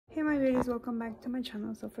beauties, welcome back to my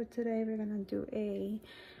channel. So for today we're gonna do a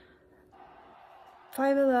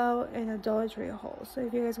Five Below and a Dollar Tree haul. So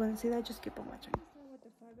if you guys want to see that, just keep on watching. With the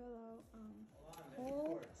Five Below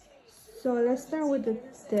haul. So let's start with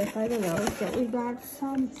the Five Below. So we got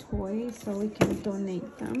some toys so we can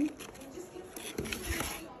donate them.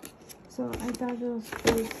 So I thought it was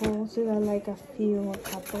pretty cool. So we got like a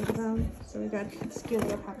couple of them. So we got this cute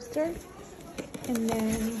little hamster, and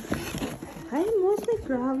then I mostly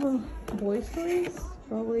grab boys toys,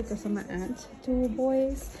 probably because I'm an aunt to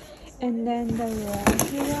boys. And then the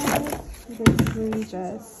rest is basically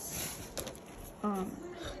just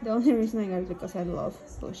the only reason I got it is because I love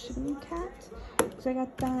pushing cat. So I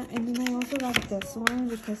got that, and then I also got this one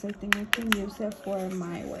because I think I can use it for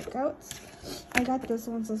my workouts. I got this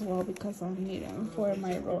ones as well because I need them for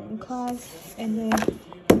my rowing class. And then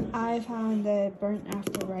I found the burn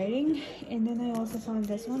after riding, and then I also found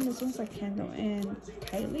this one. This one's like Kendall and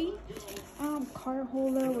Kylie card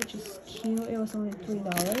holder, which is cute. It was only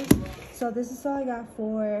 $3. So this is all I got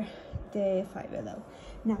for the Five Below.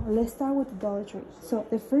 Now let's start with the Dollar Tree. So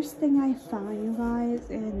the first thing I found, you guys,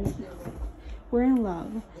 and we're in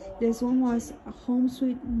love. This one was a Home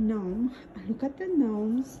Sweet Gnome. Look at the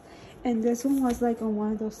gnomes. And this one was like on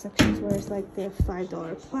one of those sections where it's like the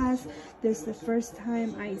 $5 plus. This is the first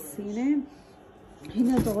time I seen it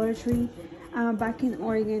in a Dollar Tree. Back in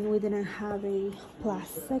Oregon, we didn't have a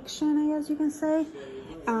plus section, I guess you can say.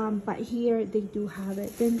 But here they do have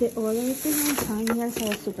it. Then the other thing I found, guys, I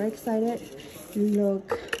was super excited.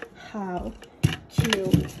 Look how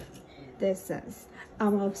cute this is.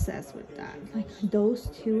 I'm obsessed with that. Like those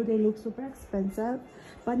two, they look super expensive.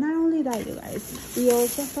 But not only that, you guys, we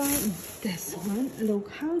also found this one. Look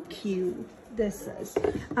how cute this is.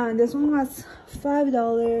 This one was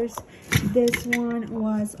 $5. This one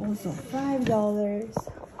was also $5.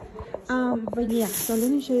 But yeah, so let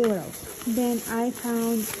me show you what else. Then I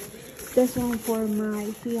found this one for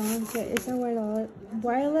my fiance. It's a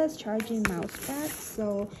wireless charging mouse pad.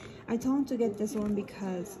 So I told him to get this one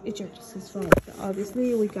because it charges his phone. So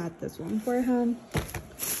obviously we got this one for him.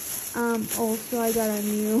 Also I got a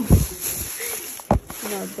new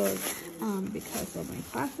notebook because of my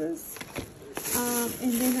classes.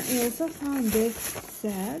 And then I also found this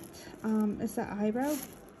set. It's an eyebrow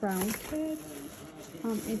brown kit.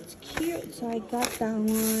 It's cute, so I got that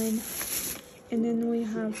one. And then we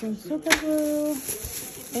have some super glue.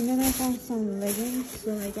 And then I found some leggings,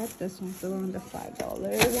 so I got this one for around the $5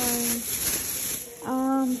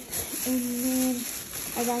 one. And then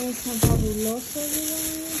I got me some fabuloso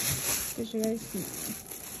ones, because you guys know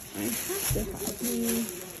I have to have me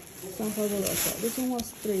some fabuloso. This one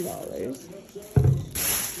was $3.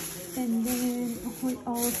 And then we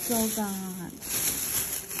also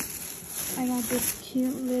I got this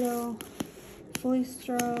cute little fleece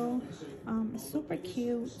straw, super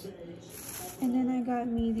cute. And then I got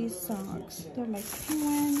me these socks. They're like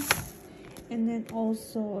penguins. And then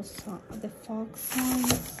also the fox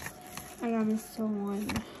ones. I got me someone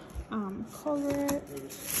color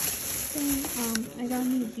thing. I got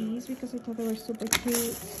me these because I thought they were super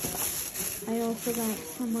cute. I also got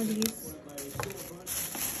some of these.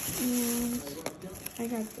 And I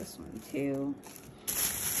got this one too.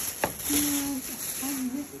 And I'm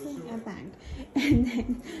missing a bag. And then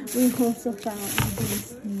we also found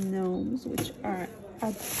these gnomes, which are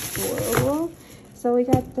adorable. So we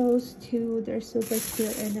got those two. They're super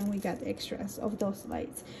cute. And then we got extras of those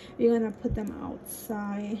lights. We're gonna put them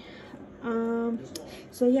outside.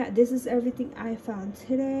 So yeah, this is everything I found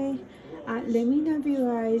today. Let me know if you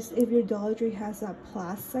guys, if your Dollar Tree has a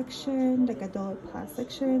plus section, like a dollar plus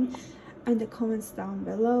section, in the comments down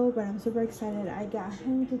below. But I'm super excited. I got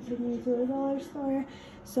him to take me to the dollar store.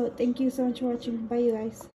 So thank you so much for watching. Bye, you guys.